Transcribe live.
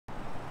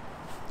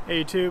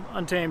Hey YouTube,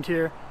 Untamed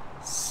here.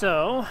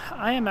 So,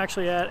 I am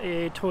actually at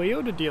a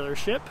Toyota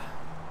dealership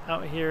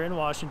out here in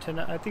Washington.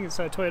 I think it's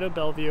Toyota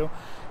Bellevue.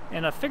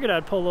 And I figured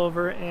I'd pull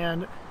over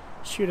and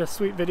shoot a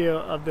sweet video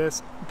of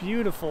this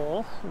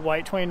beautiful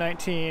white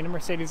 2019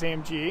 Mercedes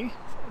AMG,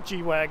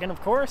 G Wagon of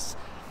course,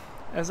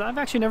 as I've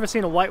actually never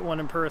seen a white one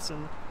in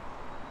person.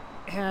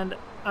 And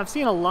I've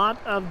seen a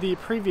lot of the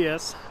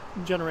previous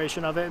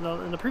generation of it,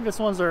 and the previous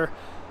ones are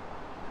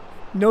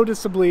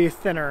noticeably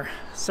thinner.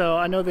 So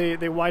I know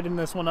they widened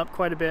this one up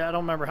quite a bit. I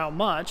don't remember how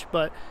much,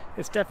 but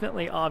it's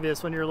definitely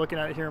obvious when you're looking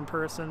at it here in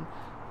person.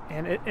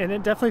 And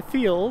it definitely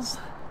feels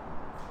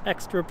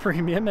extra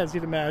premium, as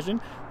you'd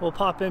imagine. We'll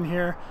pop in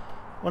here.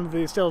 One of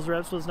the sales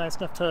reps was nice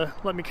enough to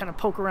let me kind of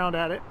poke around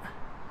at it,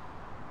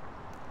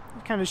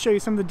 kind of show you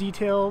some of the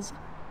details.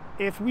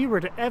 If we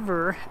were to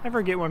ever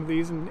get one of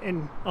these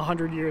in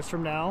 100 years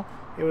from now,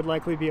 it would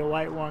likely be a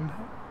white one.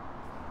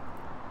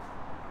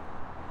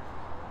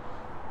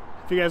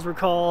 If you guys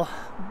recall,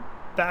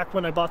 back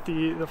when I bought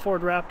the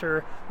Ford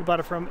Raptor, we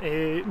bought it from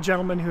a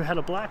gentleman who had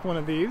a black one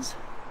of these.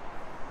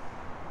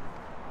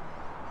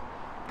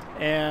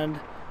 And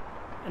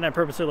I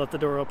purposely left the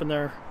door open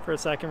there for a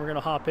second. We're gonna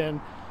hop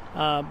in.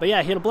 But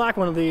yeah, he had a black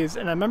one of these,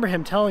 and I remember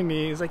him telling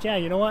me, he's like, yeah,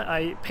 you know what?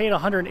 I paid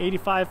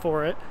 $185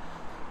 for it,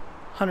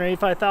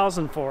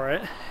 $185,000 for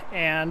it,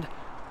 and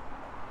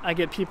I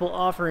get people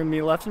offering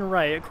me left and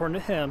right, according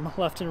to him,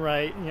 left and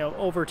right, you know,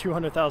 over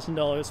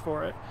 $200,000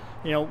 for it.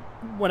 You know,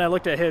 when I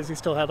looked at his, he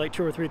still had like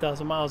 2,000 or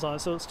 3,000 miles on it,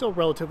 so it's still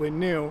relatively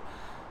new.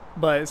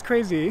 But it's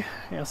crazy,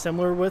 you know,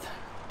 similar with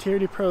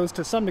TRD Pros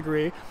to some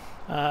degree.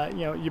 You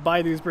know, you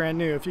buy these brand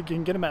new. If you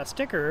can get them at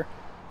sticker,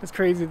 it's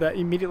crazy that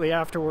immediately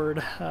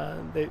afterward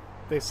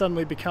they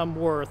suddenly become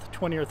worth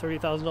 $20,000 or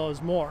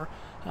 $30,000 more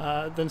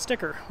than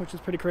sticker, which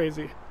is pretty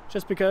crazy.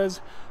 Just because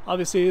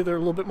obviously they're a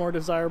little bit more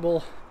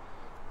desirable,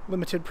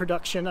 limited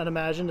production, I'd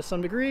imagine, to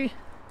some degree,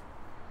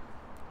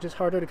 just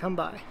harder to come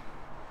by.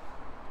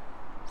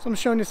 So I'm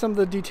showing you some of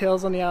the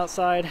details on the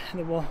outside, and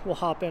then we'll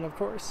hop in, of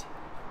course.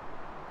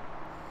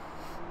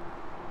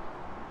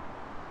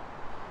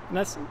 And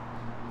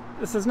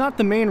this is not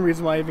the main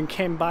reason why I even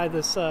came by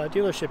this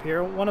dealership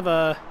here. One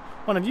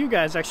of you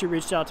guys actually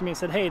reached out to me and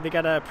said, hey, they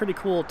got a pretty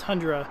cool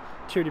Tundra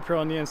TRD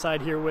Pro on the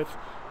inside here with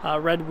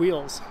red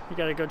wheels. You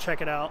gotta go check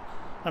it out.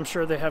 I'm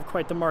sure they have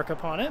quite the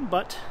markup on it,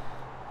 but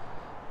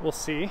we'll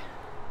see.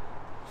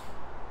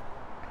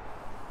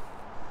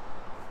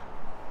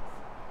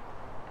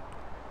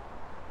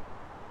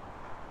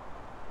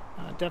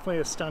 Definitely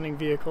a stunning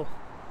vehicle.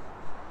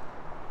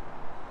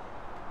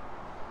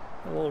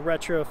 A little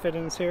retro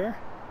fittings here.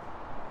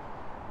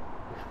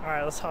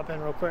 Alright, let's hop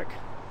in real quick.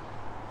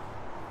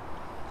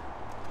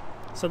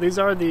 So these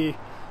are the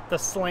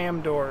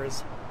slam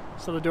doors.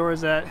 So the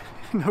doors that,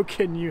 no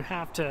kidding, you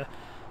have to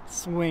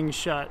swing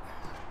shut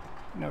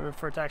in order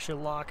for it to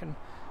actually lock and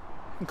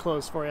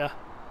close for you.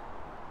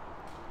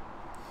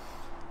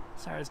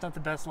 Sorry, it's not the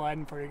best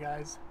lighting for you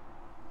guys,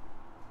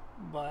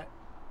 but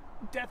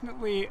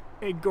definitely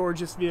a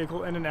gorgeous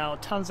vehicle in and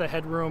out. Tons of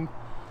headroom.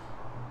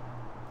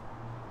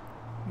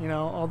 You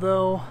know,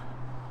 although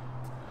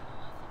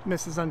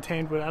Mrs.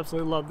 Untamed would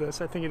absolutely love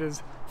this, I think it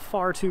is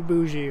far too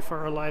bougie for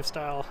our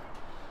lifestyle.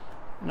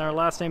 And our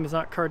last name is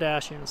not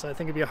Kardashian, so I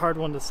think it'd be a hard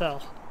one to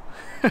sell.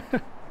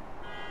 But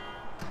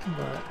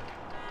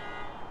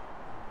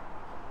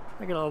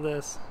look at all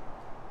this.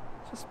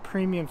 Just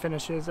premium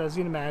finishes, as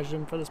you'd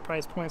imagine, for this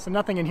price point. So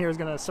nothing in here is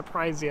going to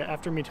surprise you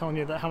after me telling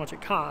you that how much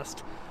it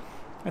cost.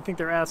 I think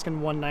they're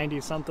asking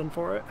 $190 something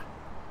for it.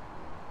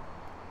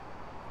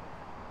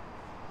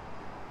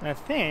 And I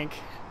think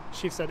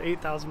she said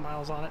 8,000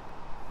 miles on it.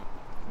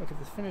 Look at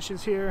the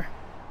finishes here.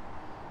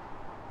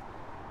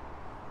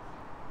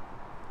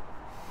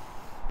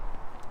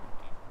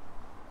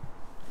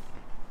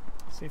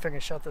 See if I can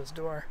shut this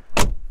door.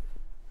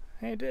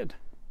 Hey, it did.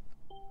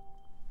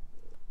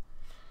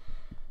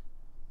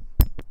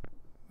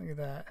 Look at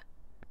that.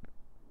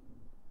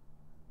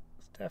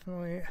 It's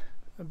definitely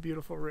a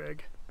beautiful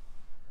rig.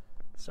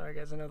 Sorry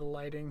guys, I know the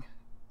lighting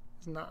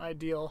is not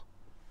ideal,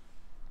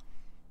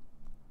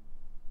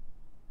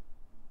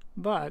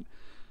 but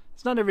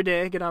it's not every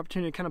day I get an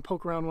opportunity to kind of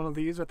poke around one of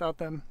these without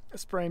them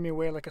spraying me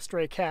away like a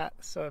stray cat,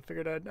 so I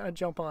figured I'd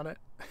jump on it.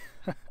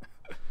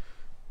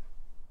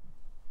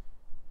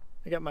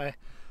 I got my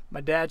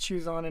dad's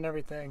shoes on and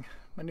everything,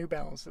 my New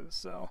Balances,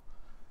 so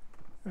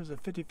there's a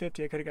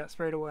 50-50 I could have got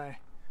sprayed away.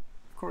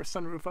 Of course,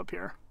 sunroof up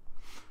here.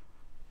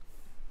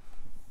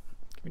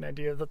 Give you an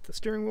idea of what the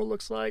steering wheel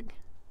looks like.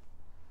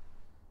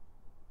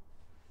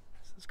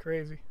 This is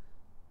crazy.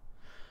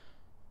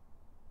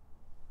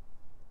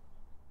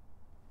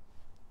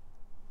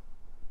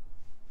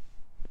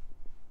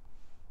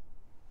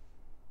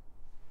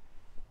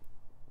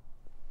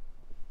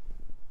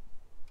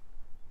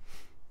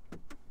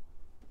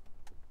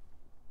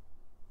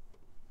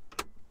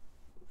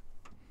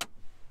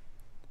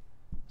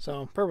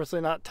 So I'm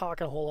purposely not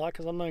talking a whole lot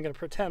because I'm not going to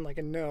pretend like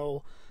I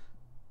know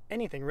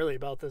anything really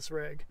about this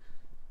rig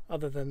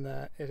other than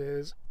that it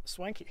is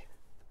swanky.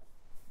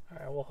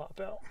 Alright, we'll hop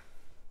out.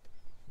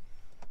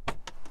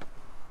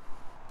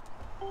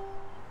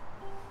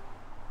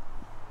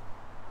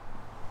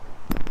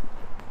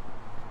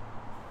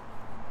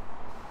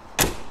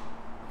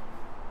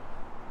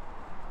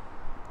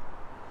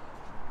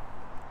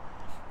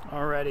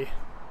 Alrighty.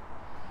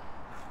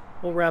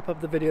 We'll wrap up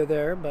the video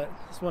there, but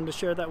just wanted to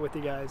share that with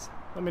you guys.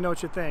 Let me know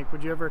what you think.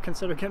 Would you ever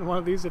consider getting one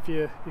of these if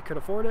you could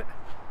afford it?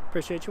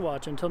 Appreciate you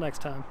watching. Until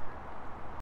next time.